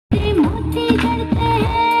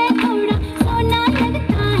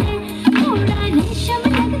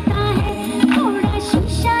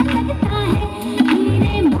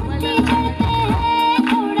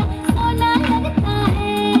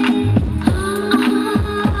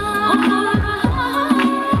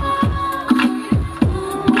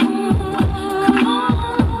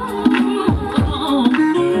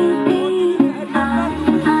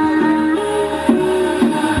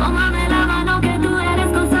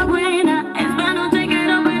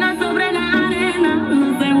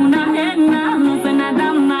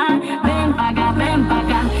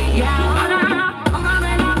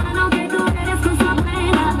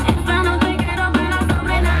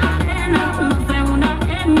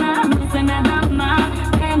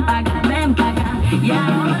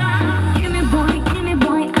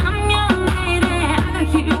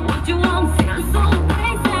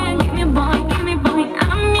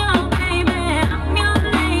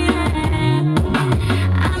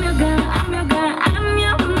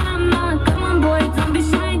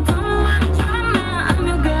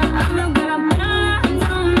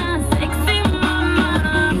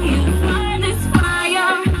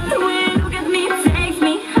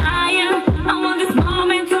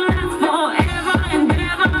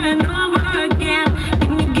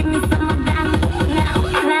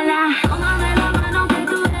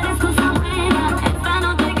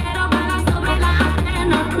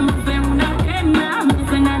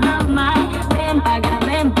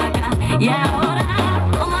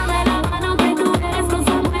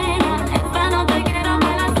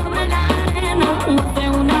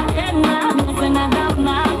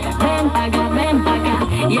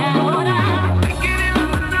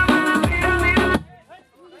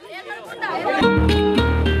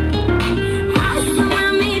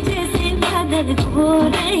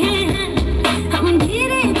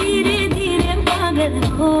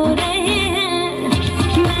रहे हैं।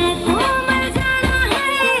 मैं तो मर जाना है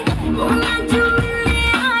वो मैं जो मिलने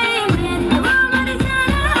आए, मैं तो मर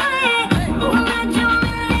जाना है वो मैं जो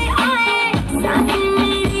मिलने आए। सांसें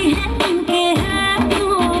मेरी हैं उनके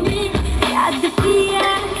हाथों में, याद पिया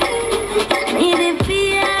मेरे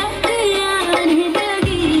पिया की आने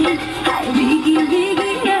लगी, हाय भीगी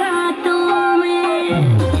भीगी रातों में।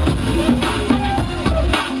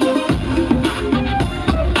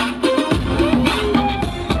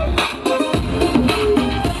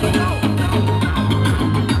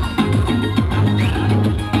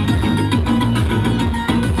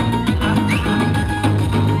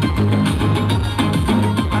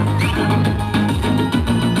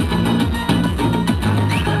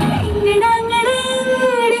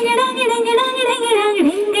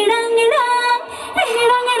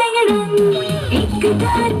 एक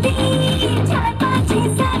गाती चार पाँच छः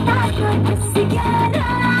सात आठ नौ दस ग्यारह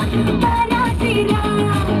बारह तेरह।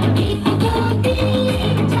 एक गाती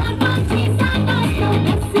चार पाँच छः सात आठ नौ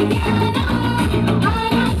दस ग्यारह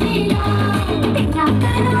बारह तेरह।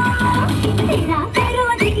 तेरा करो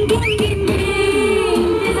दिन दिन दिन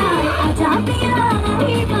इंतजार, आजा पिया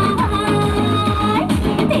ये बाहर।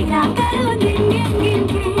 तेरा करो दिन दिन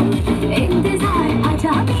दिन इंतजार,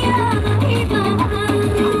 आजा पिया ये बाहर।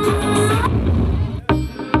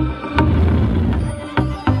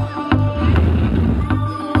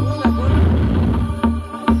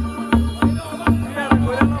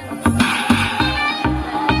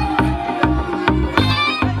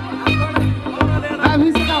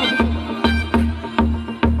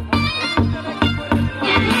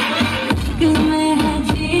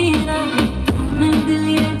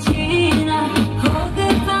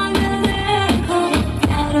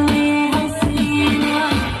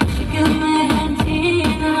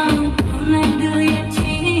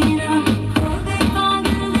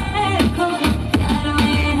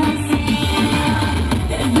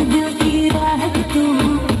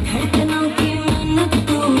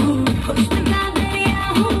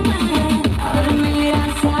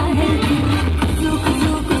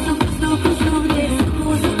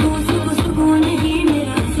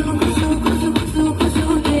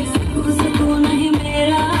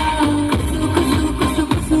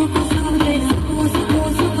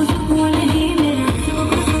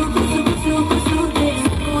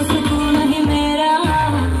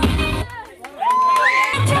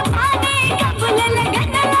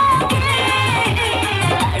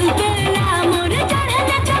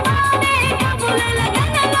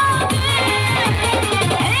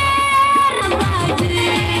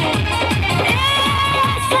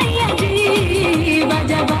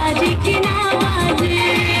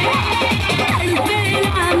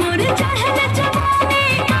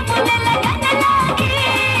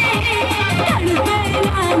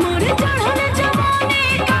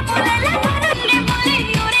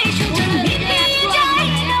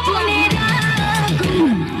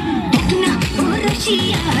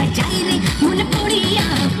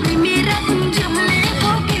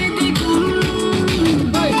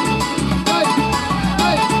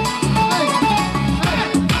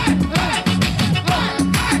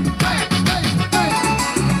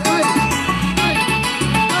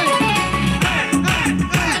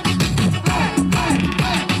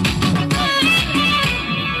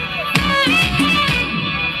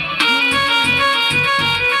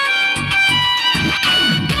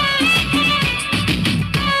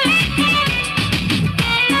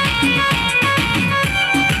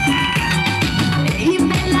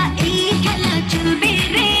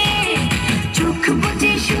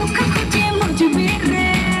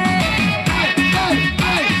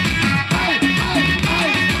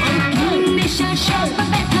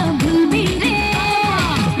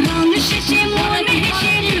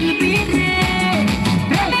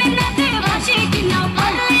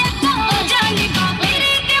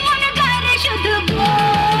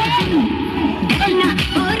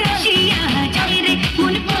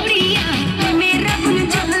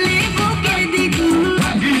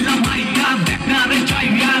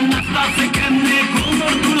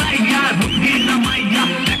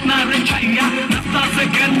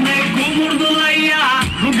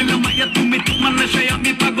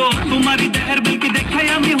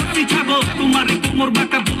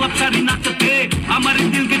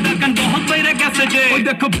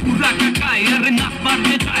 देखो पूरा का यार नाक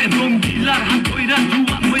मारने जाए रंगीला हाथ कोइरा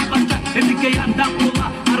जुआ कोई बच्चा এদিকে আন্ডা পোলা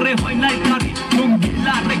আরে হয় নাই তারি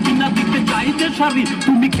রঙ্গিলা রে কিনা দিতে চাইতে সারি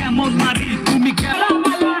তুমি কেমন মারি তুমি কেমন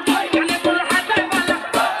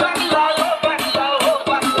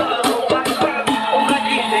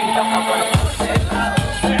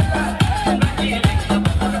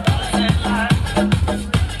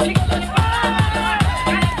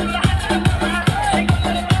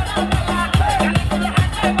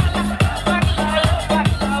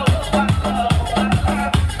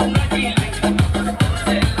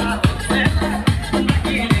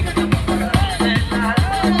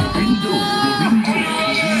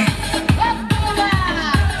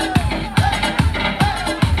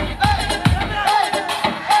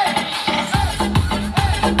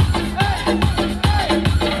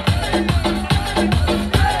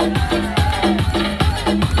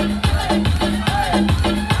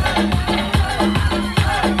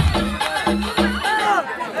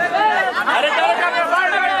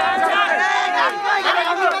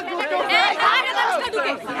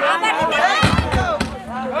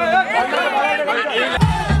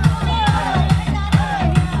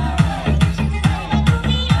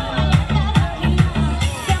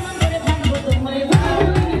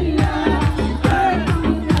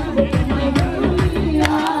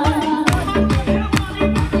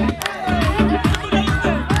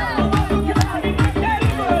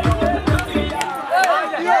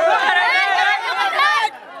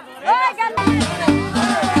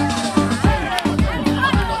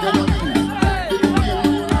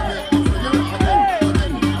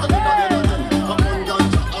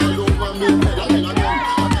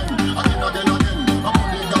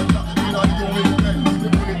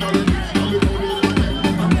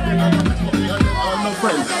my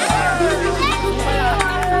friends.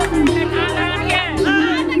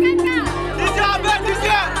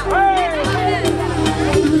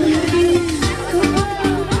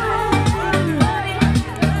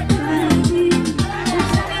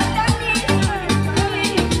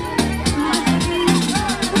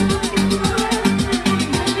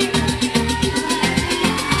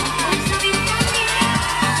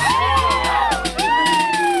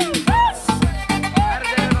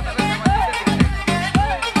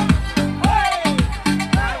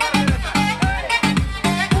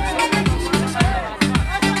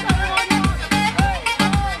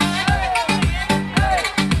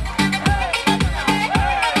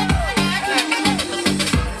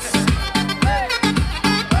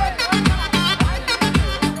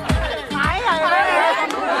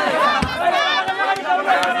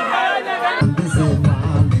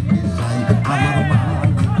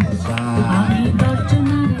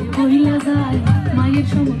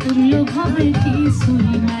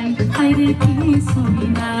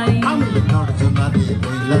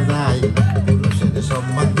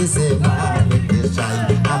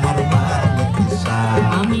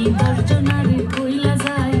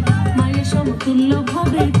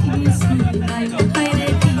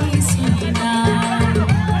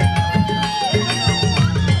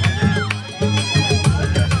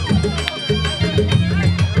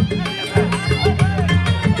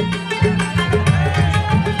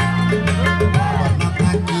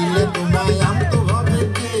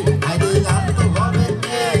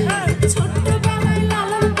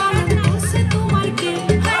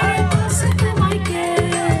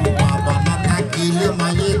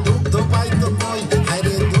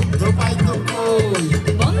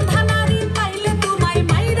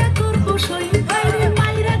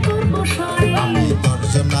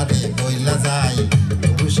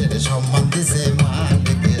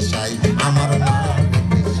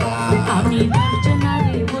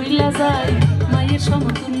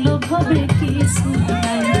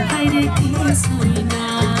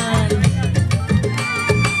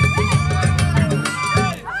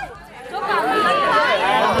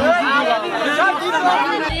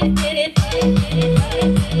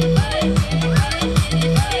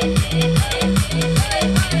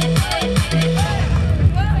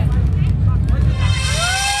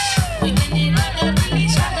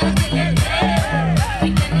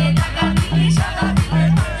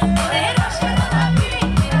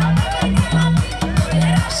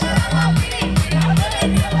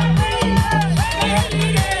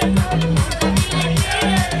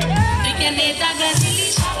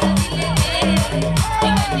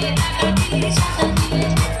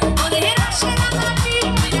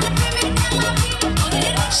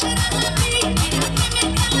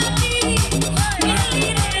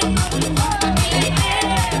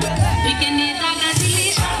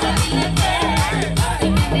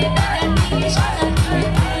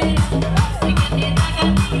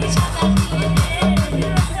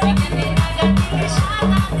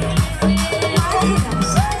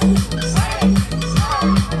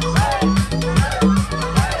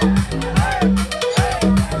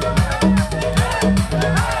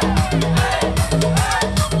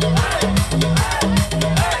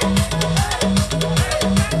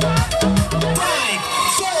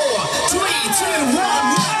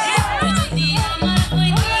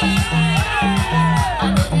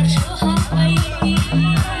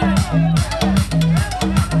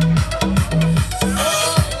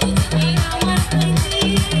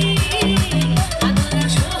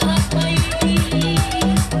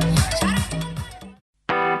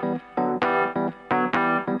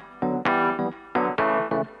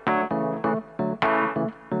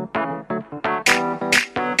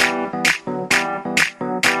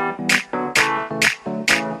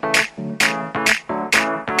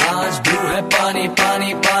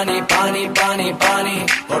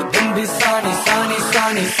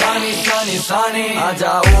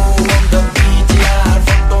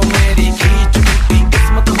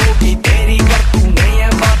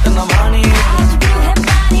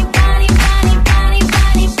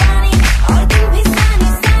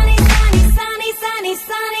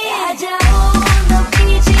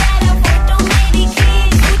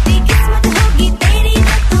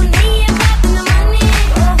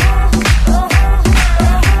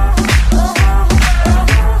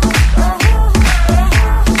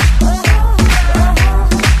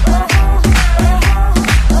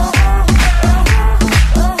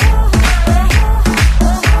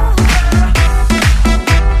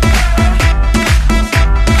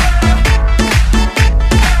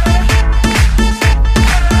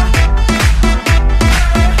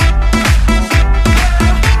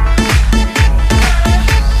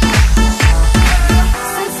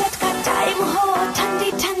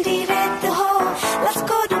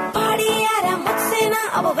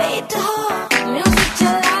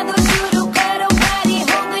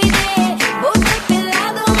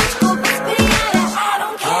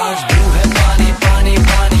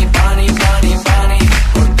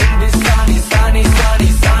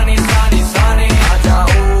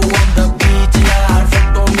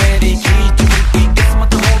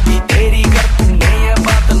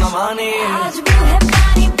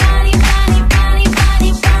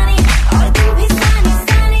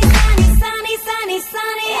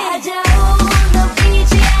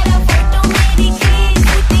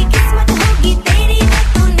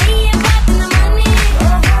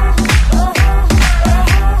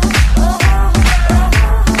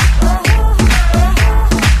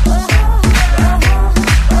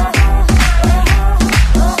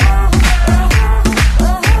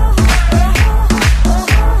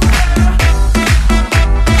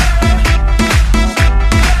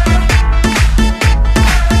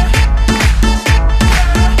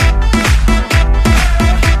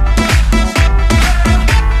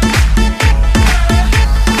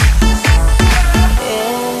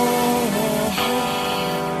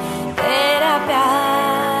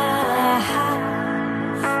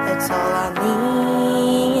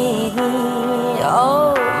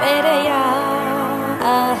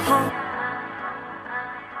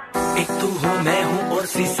 एक तू हो मैं हूँ और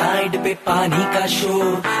सी साइड पे पानी का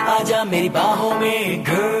शोर, आजा मेरी बाहों में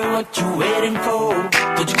girl what you waiting for।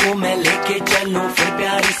 तुझको मैं लेके चलूं फिर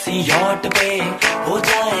प्यारी सी यॉट पे, हो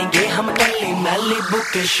जाएंगे हम कल मैलिबू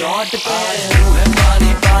के शॉट पे। तू है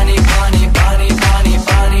पानी पानी पानी पानी पानी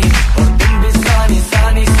पानी और तुम भी सानी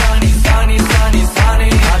सानी सानी सानी सानी सानी।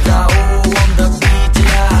 आ जाओ on the beach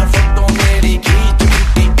यार, फोटो मेरी खींच,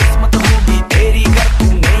 टूटी किस्मत होगी तेरी कर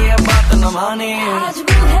तूने ये बात न माने। आज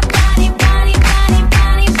वो है पानी पानी पानी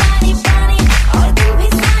पानी पानी पानी और तू भी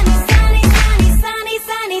सानी सानी सानी सानी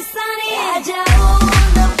सानी सानी। आ जाओ on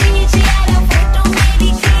the beach यार, फोटो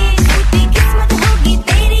मेरी खींच, टूटी किस्मत होगी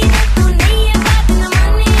तेरी अगर तूने ये बात न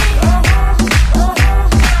मानी।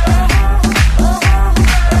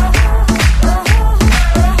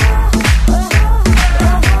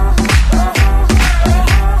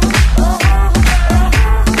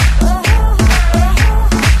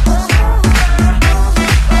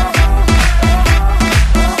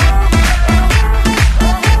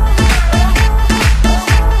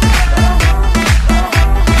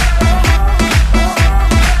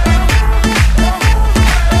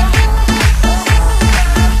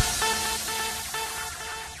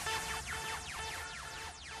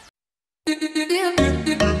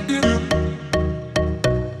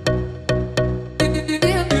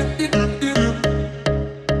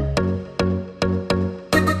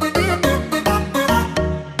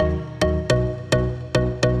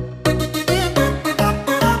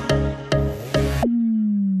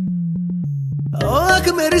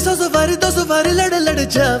 मेरी दो सवारी लड़ लड़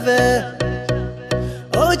जावे,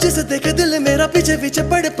 ओ जिसे देखे दिल मेरा पीछे पीछे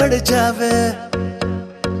पड़ जावे।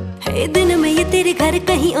 है दिन में ये तेरे घर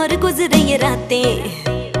कहीं और गुजरे ये रातें,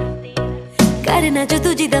 करना जो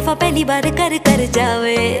तुझी दफा पहली बार कर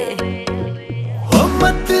जावे। ओ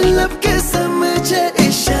मतलब के समझे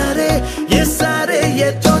इशारे ये सारे,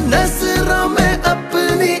 ये तो नजरों में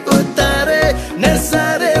अपनी उतारे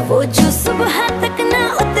नजारे। वो जो सुबह तक ना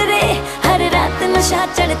उतरे, हर रात नशा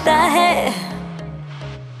चढ़ता है।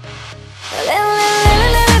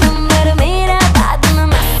 नंबर मेरा बाद में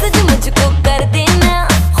मैसेज मुझको कर देना,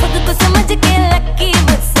 खुद को समझ के लकी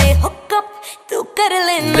मुझसे हुकअप तू कर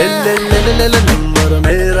लेना। ले नंबर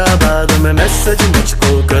मेरा बाद में मैसेज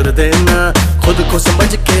मुझको कर देना, खुद को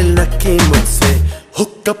समझ के लकी मुझसे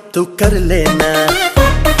हुकअप तू कर लेना।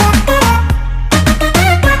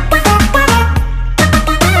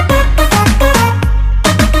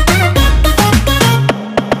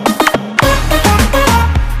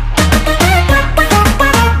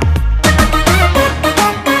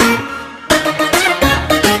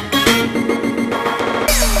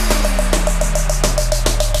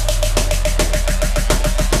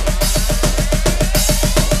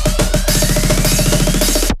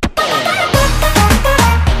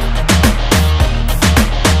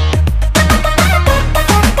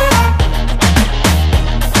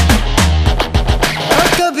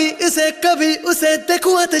 कभी उसे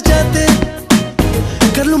देखूं आते जाते,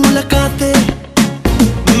 कर लूं मुलाकातें।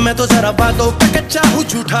 मैं तो जरा बातों पे कच्चा हूँ,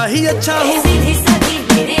 झूठा ही अच्छा हूँ। सीधी सादी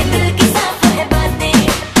मेरे दिल की साफ है बातें,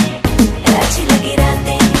 अच्छी लगी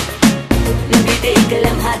रातें, बीते एक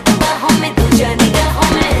लम्हा तो बाहों में, तू जाने निगाहों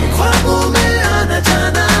में। ख्वाबों में आना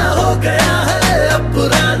जाना हो गया है अब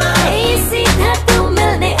पुराना, सीधा तू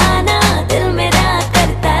मिलने आना दिल मेरा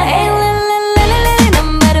करता है।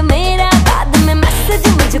 नंबर मेरा बाद में मैसेज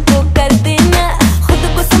मुझको कर देना, खुद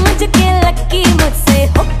को समझ के लकी मुझसे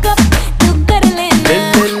हुकअप तू कर लेना।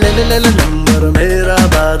 नंबर मेरा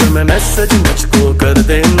बाद में मैसेज मुझको कर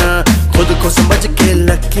देना, खुद को समझ के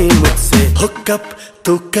लकी मुझसे हुकअप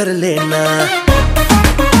तू कर लेना।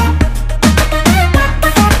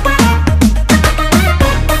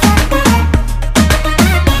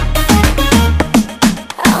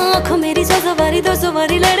 दो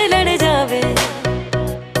सवारी लड़ लड़ जावे,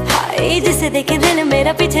 हाय जिसे देखे दिल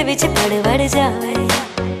मेरा पीछे पीछे पड़ जावे।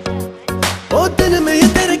 ओ दिन में ये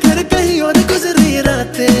तेरे घर कहीं और गुजरी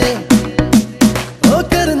रातें, ओ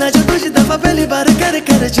करना जो कुछ दफा पहली बार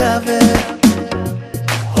कर जावे।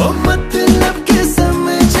 ओ मतलब के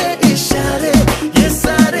समझे इशारे ये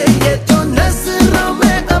सारे, ये तो नजरों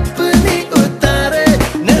में अपनी उतारे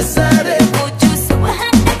नजारे। वो जो सुबह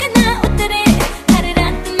तक ना उतरे, हर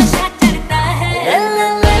रात नशा चढ़ता है।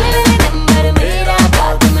 नंबर मेरा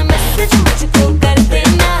बाद में मैसेज मुझको कर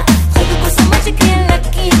देना, खुद को समझ के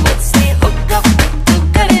लकी मुझसे हुकअप तू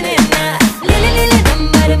कर लेना।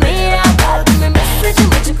 नंबर मेरा बाद में मैसेज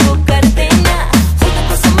मुझको कर देना, खुद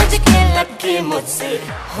को समझ के लकी मुझसे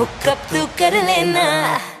हुकअप तू कर लेना।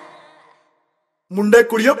 मुंडे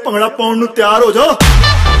कुड़ियों भंगड़ा पाउण नूं तैयार हो जाओ।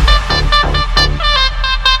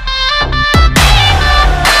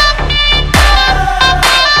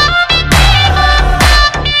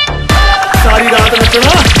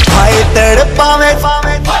 पावे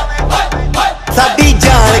साडी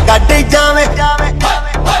जान कट जावे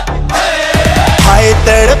हाय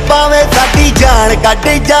तड़पावे साडी जान कट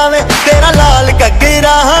जावे तेरा लाल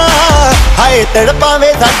घगरा हाय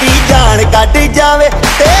तड़पावे साडी जान कट जावे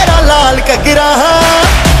तेरा लाल घगरा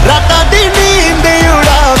रातां दी नींद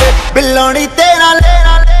उड़ावे बिल्लोनी तेरा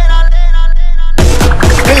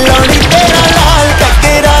बिल्लोनी तेरा लाल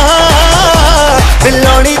घगरा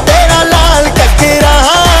बिल्लोनी तेरा लाल घगरा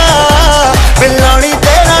बिल्लोनी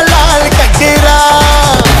तेरा लाल घगरा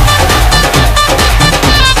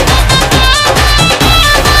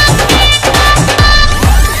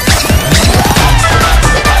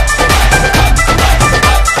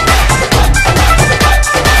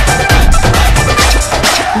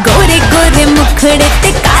गोरे गोरे मुखड़े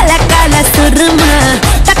ते काला काला सुरमा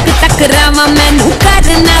तक तक रामा मैनू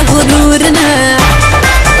करना गुरूर ना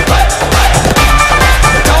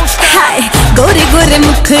हाय गोरे गोरे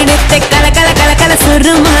मुखड़े ते काला काला काला काला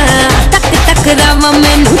सुरमा तक तक रामा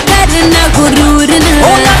मैनू करना गुरूर ना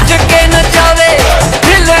ओ नच के नचावे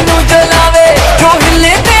दिल नू जलावे जो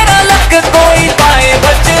हिले तेरा लक कोई पाए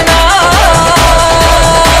बचना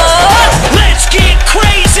Let's get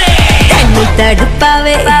crazy तैनू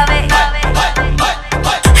तड़पावे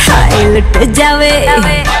हाय लुट जावे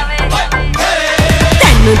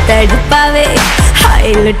तैनू तड़पावे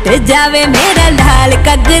हाय लुट जावे मेरा लाल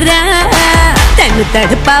घगरा तैनू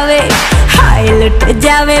तड़पावे हाय लुट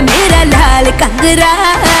जावे मेरा लाल घगरा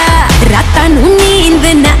रातां नू नींद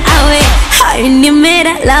न आवे हाय नी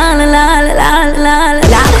मेरा लाल लाल लाल लाल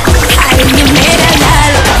लाल हाय नी मेरा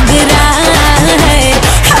लाल घगरा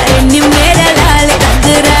हाय नी मेरा लाल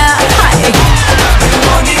घगरा हाय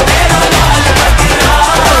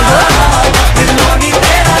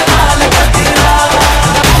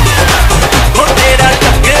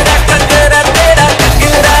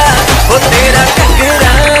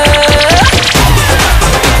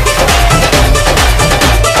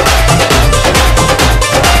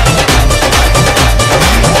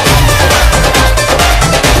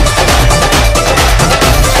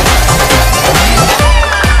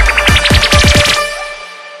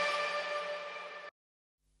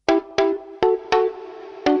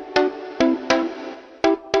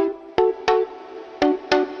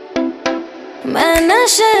मैं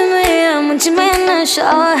नशे में या मुझ में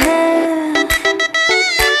नशा है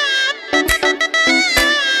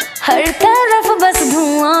हर तरफ बस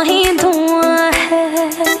धुआं ही धुआं है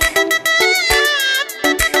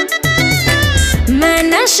मैं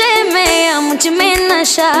नशे में या मुझ में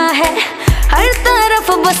नशा है हर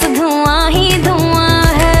तरफ बस धुआं ही धुआं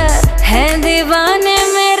है दीवाने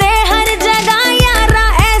मेरे हर जगह यारा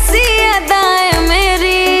ऐसी अदाएं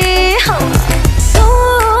मेरी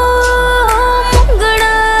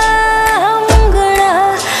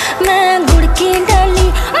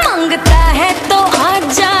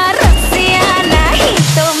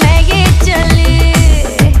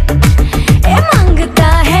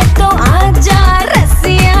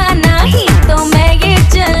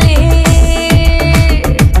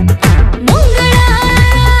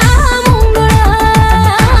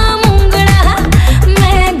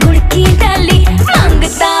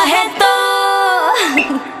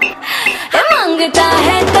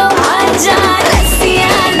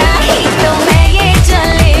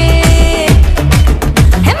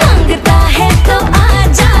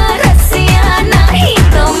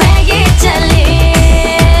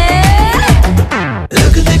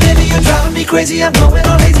Crazy, I'm going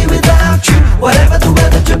all lazy without you. Whatever the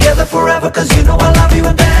weather, together forever, cause you know I love you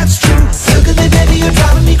and that's true. Look at me baby, you're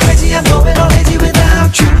driving me crazy, I'm going all lazy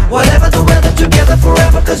without you. Whatever the weather, together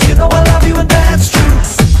forever, cause you know I love you and that's true.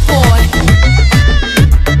 Boy.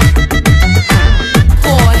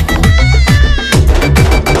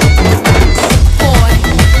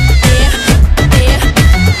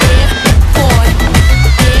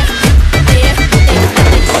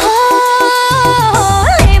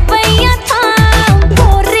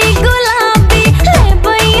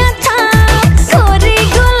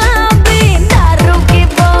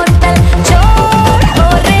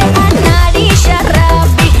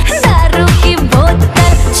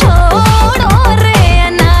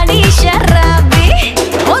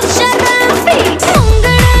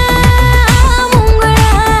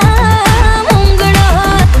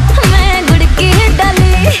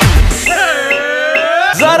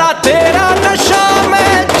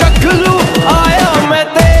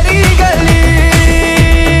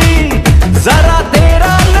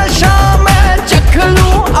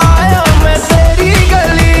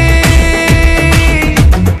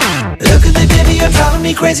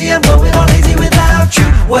 Crazy, I'm going all lazy without you.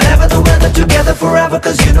 Whatever the weather, together forever,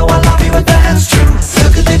 cause you know I love you and that's true.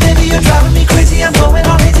 Look at me baby, you're driving me crazy.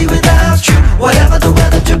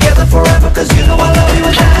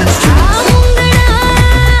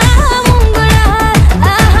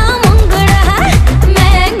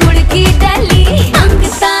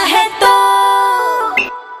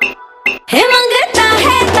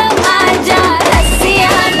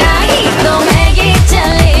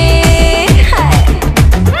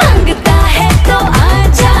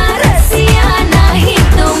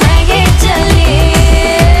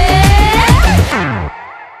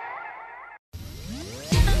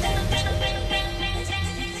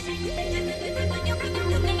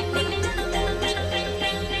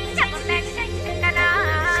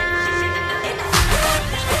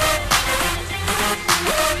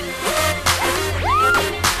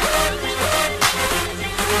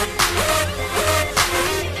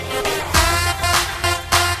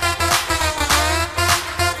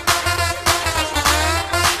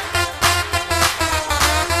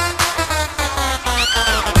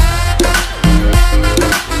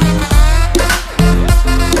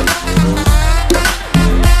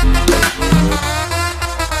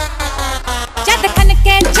 जद खन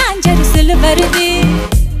के झांझर silver दी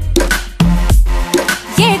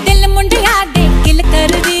ये दिल मुंडिया दे किल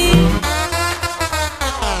कर दी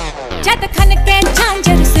जद खन के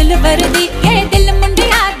झांझर silver दी ये दिल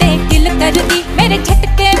मुंडिया दे किल कर दी मेरे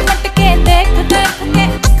झटके मटके देख देख के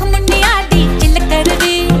अख मुंडिया दी चिल कर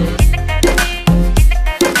दी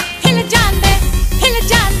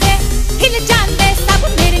हिल जांदे सब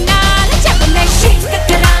मेरे नाल जब मैं शेक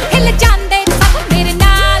करा हिल जांदे सब मेरे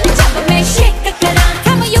नाल जब मैं शेक करा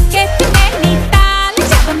हम यूके ते नैनीताल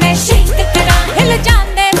जब मैं शेक करा हिल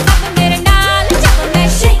जांदे सब मेरे नाल जब मैं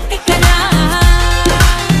शेक करा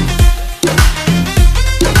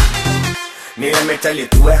नीले में चली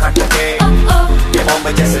तू है हट के ये बॉम्ब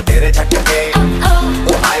जैसे तेरे झटके ओ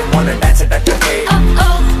आई वांना डांस डट के ओ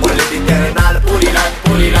लेडी तेरे नाल पूरी रात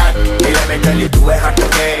नीले में चली तू है हट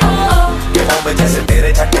के ये बॉम्ब जैसे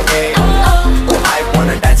तेरे झटके ओ आई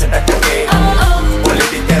वांना डांस डट के ओ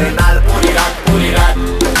लेडी तेरे नाल पूरी रात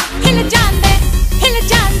हिल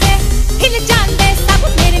जांदे सब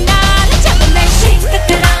मेरे नाल जब मैं शेक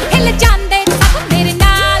करा हिल जांदे सब मेरे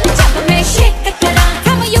नाल जब मैं शेक करा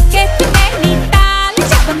हम यूके ते नैनीताल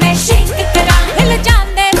जब मैं शेक करा हिल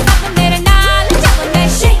जांदे सब मेरे नाल जब मैं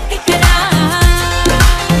शेक करा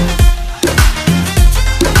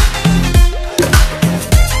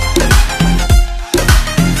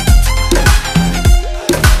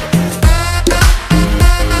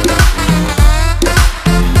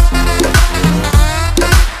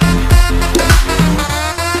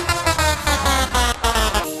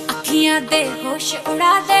अखियां दे होश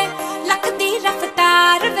उड़ा दे लकदी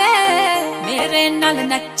रफ्तार वे मेरे नाल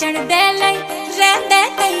नचण दे लई रहंदे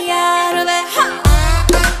तैयार वे हाँ।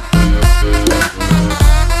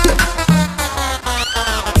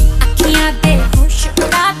 अखियां दे होश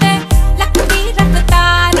उड़ा दे लकदी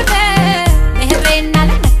रफ्तार वे मेरे नाल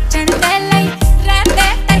नचण दे लई रहंदे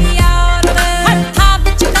तैयार वे हत्थां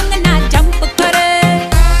विच कंगना जंप करे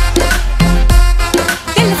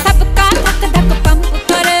दिल सबका धक धक पंप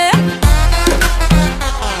करे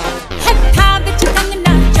हत्थां विच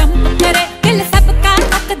कंगना जंप करे दिल सबका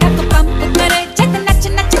धक धक पंप करे जद नच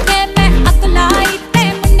नच के मैं अकलाई ते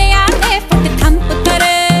मुन्निया दे फुट थंप करे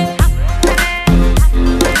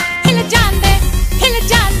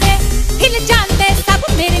हिल जांदे सब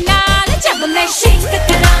मेरे नाल जब मैं शेक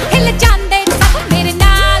करा हिल जांदे सब मेरे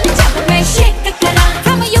नाल जब मैं शेक करा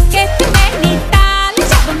हम यूके ते नैनीताल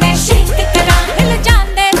जब मैं शेक करा हिल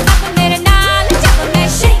जांदे सब मेरे नाल जब मैं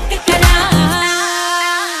शेक करा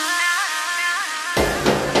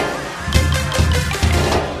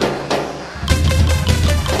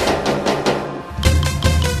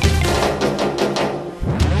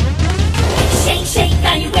Shake, shake,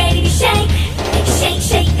 are you ready to shake? Shake,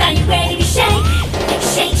 shake, are you ready to shake?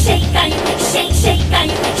 Shake, shake, are you shake, shake, are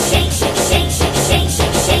you shake, shake, shake, shake, shake,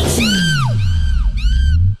 shake, shake.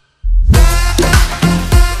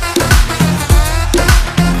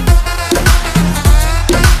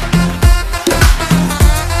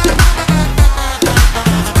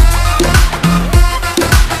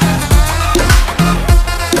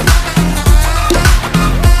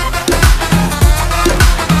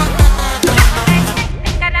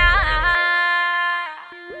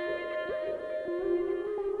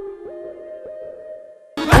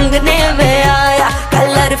 अंगने में आया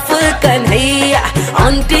कलरफुल कन्हैया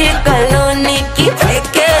आंटी कॉलोनी की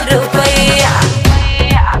फेंके रुपैया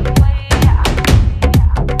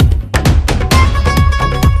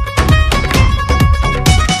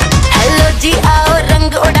hello जी आओ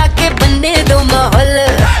रंग उड़ा के बनने दो माहौल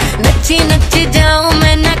नच्ची नच्ची जाऊं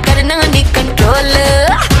मैं ना करना नी कंट्रोल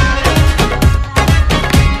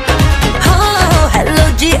हेलो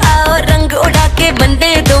जी आओ रंग उड़ा के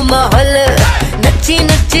बनने दो माहौल नच्ची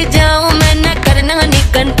नच्ची जाऊं मैं ना करना नी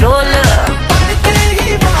कंट्रोल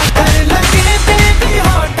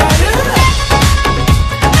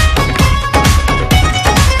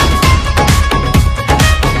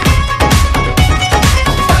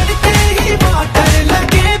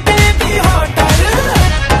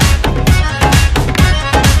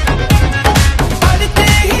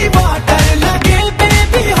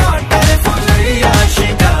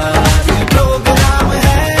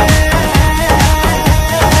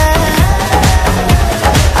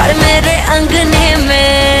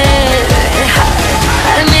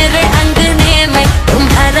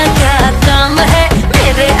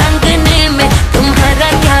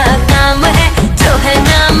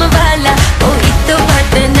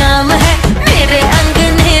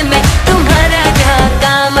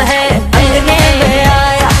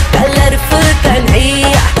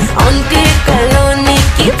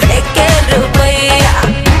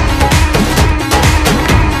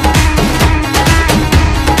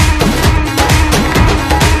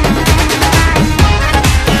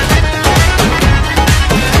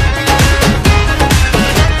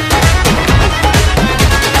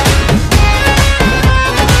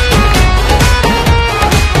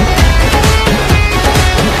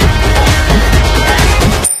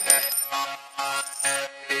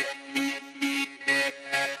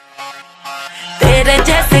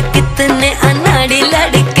कितने अनाड़ी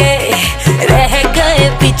लड़के रह गए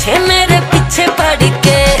पीछे मेरे पीछे पड़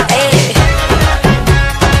के।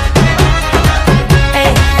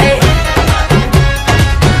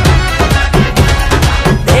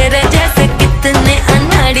 तेरे जैसे कितने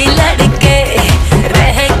अनाड़ी लड़के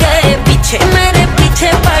रह गए पीछे मेरे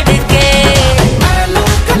पीछे पड़ के।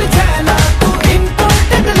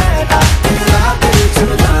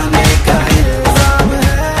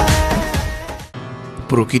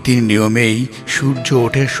 প্রকৃতির নিয়মেই সূর্য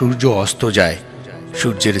ওঠে, সূর্য অস্ত যায়,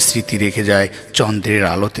 সূর্যের স্মৃতি রেখে যায় চন্দ্রের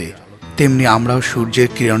আলোতে। তেমনি আমরাও সূর্যের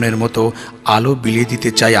কিরণের মতো আলো বিলিয়ে দিতে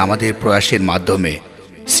চাই আমাদের প্রয়াসের মাধ্যমে।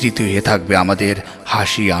 স্মৃতি হয়ে থাকবে আমাদের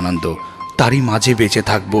হাসি আনন্দ, তারই মাঝে বেঁচে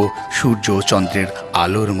থাকবো সূর্য ও চন্দ্রের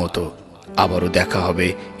আলোর মতো। আবারও দেখা হবে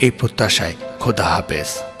এই প্রত্যাশায়। খোদা হাফেজ।